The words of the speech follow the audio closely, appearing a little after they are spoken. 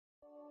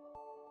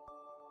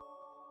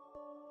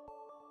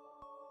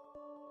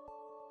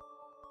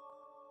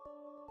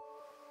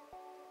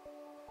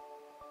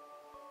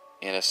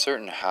In a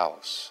certain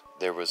house,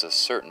 there was a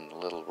certain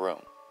little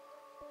room.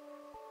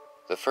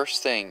 The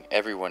first thing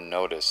everyone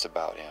noticed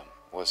about him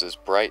was his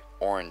bright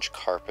orange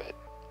carpet,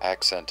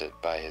 accented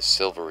by his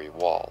silvery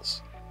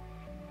walls,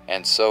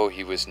 and so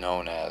he was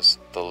known as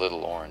the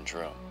Little Orange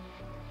Room.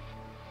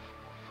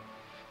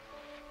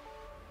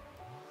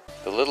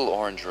 The Little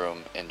Orange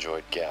Room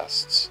enjoyed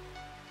guests.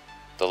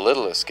 The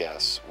littlest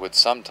guests would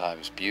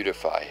sometimes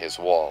beautify his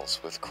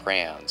walls with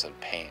crayons and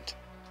paint,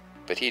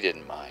 but he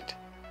didn't mind.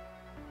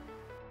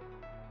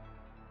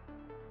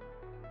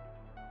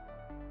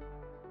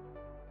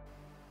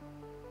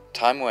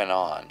 Time went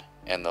on,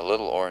 and the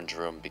Little Orange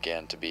Room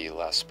began to be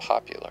less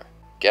popular.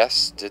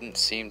 Guests didn't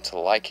seem to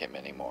like him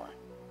anymore.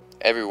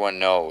 Everyone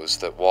knows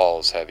that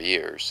walls have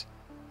ears,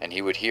 and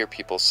he would hear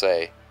people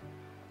say,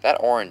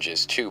 "That orange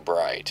is too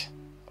bright,"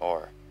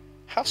 or,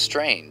 "How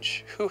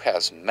strange, who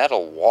has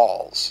metal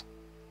walls?"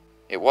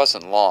 It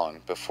wasn't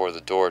long before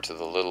the door to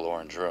the Little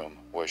Orange Room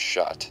was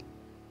shut,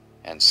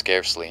 and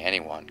scarcely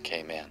anyone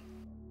came in.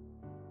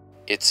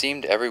 It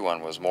seemed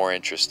everyone was more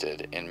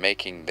interested in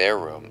making their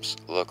rooms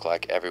look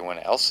like everyone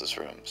else's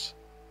rooms.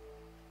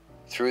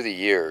 Through the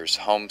years,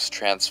 homes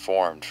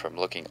transformed from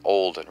looking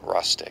old and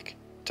rustic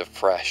to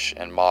fresh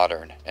and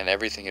modern and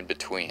everything in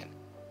between.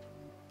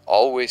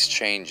 Always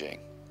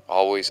changing,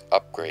 always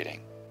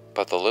upgrading,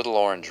 but the Little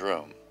Orange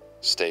Room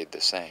stayed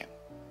the same.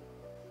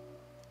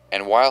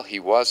 And while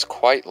he was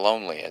quite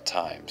lonely at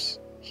times,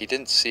 he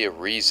didn't see a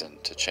reason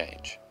to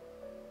change.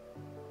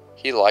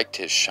 He liked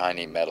his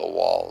shiny metal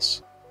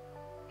walls.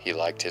 He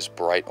liked his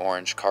bright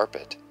orange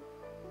carpet.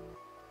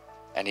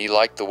 And he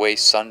liked the way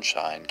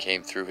sunshine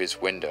came through his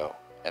window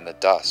and the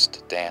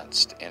dust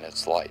danced in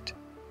its light.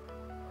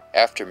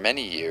 After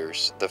many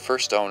years, the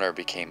first owner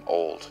became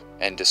old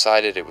and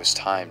decided it was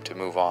time to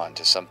move on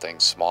to something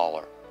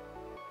smaller.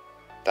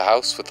 The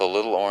house with the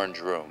Little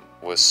Orange Room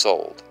was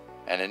sold,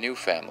 and a new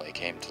family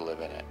came to live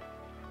in it.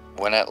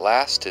 When at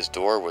last his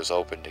door was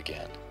opened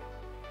again,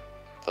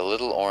 the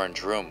Little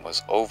Orange Room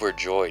was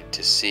overjoyed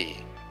to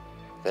see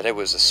that it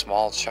was a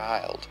small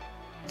child.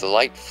 The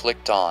light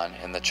flicked on,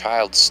 and the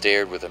child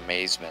stared with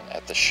amazement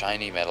at the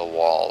shiny metal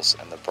walls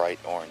and the bright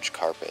orange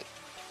carpet.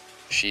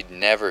 She'd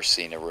never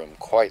seen a room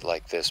quite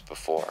like this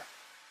before.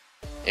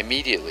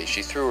 Immediately,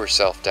 she threw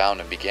herself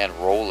down and began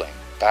rolling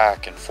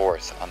back and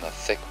forth on the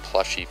thick,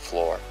 plushy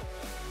floor.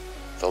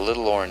 The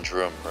Little Orange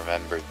Room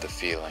remembered the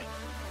feeling.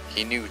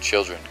 He knew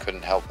children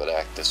couldn't help but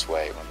act this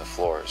way when the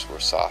floors were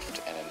soft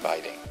and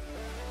inviting.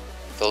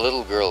 The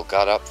little girl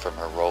got up from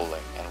her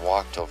rolling and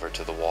walked over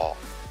to the wall.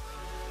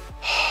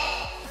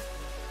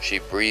 She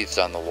breathed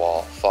on the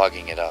wall,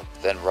 fogging it up,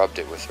 then rubbed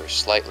it with her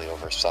slightly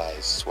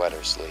oversized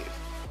sweater sleeve.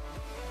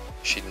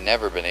 She'd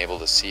never been able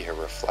to see her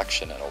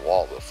reflection in a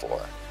wall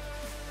before.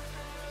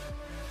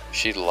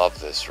 She loved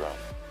this room,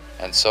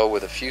 and so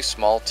with a few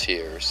small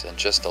tears and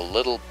just a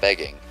little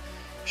begging,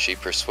 she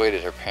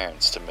persuaded her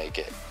parents to make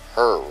it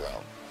her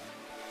room.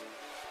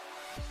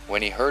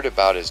 When he heard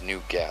about his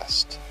new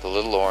guest, the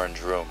Little Orange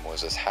Room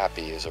was as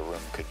happy as a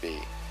room could be.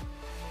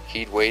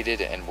 He'd waited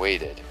and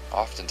waited,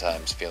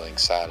 oftentimes feeling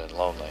sad and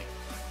lonely,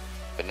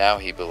 but now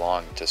he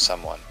belonged to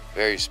someone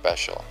very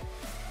special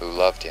who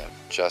loved him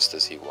just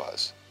as he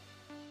was.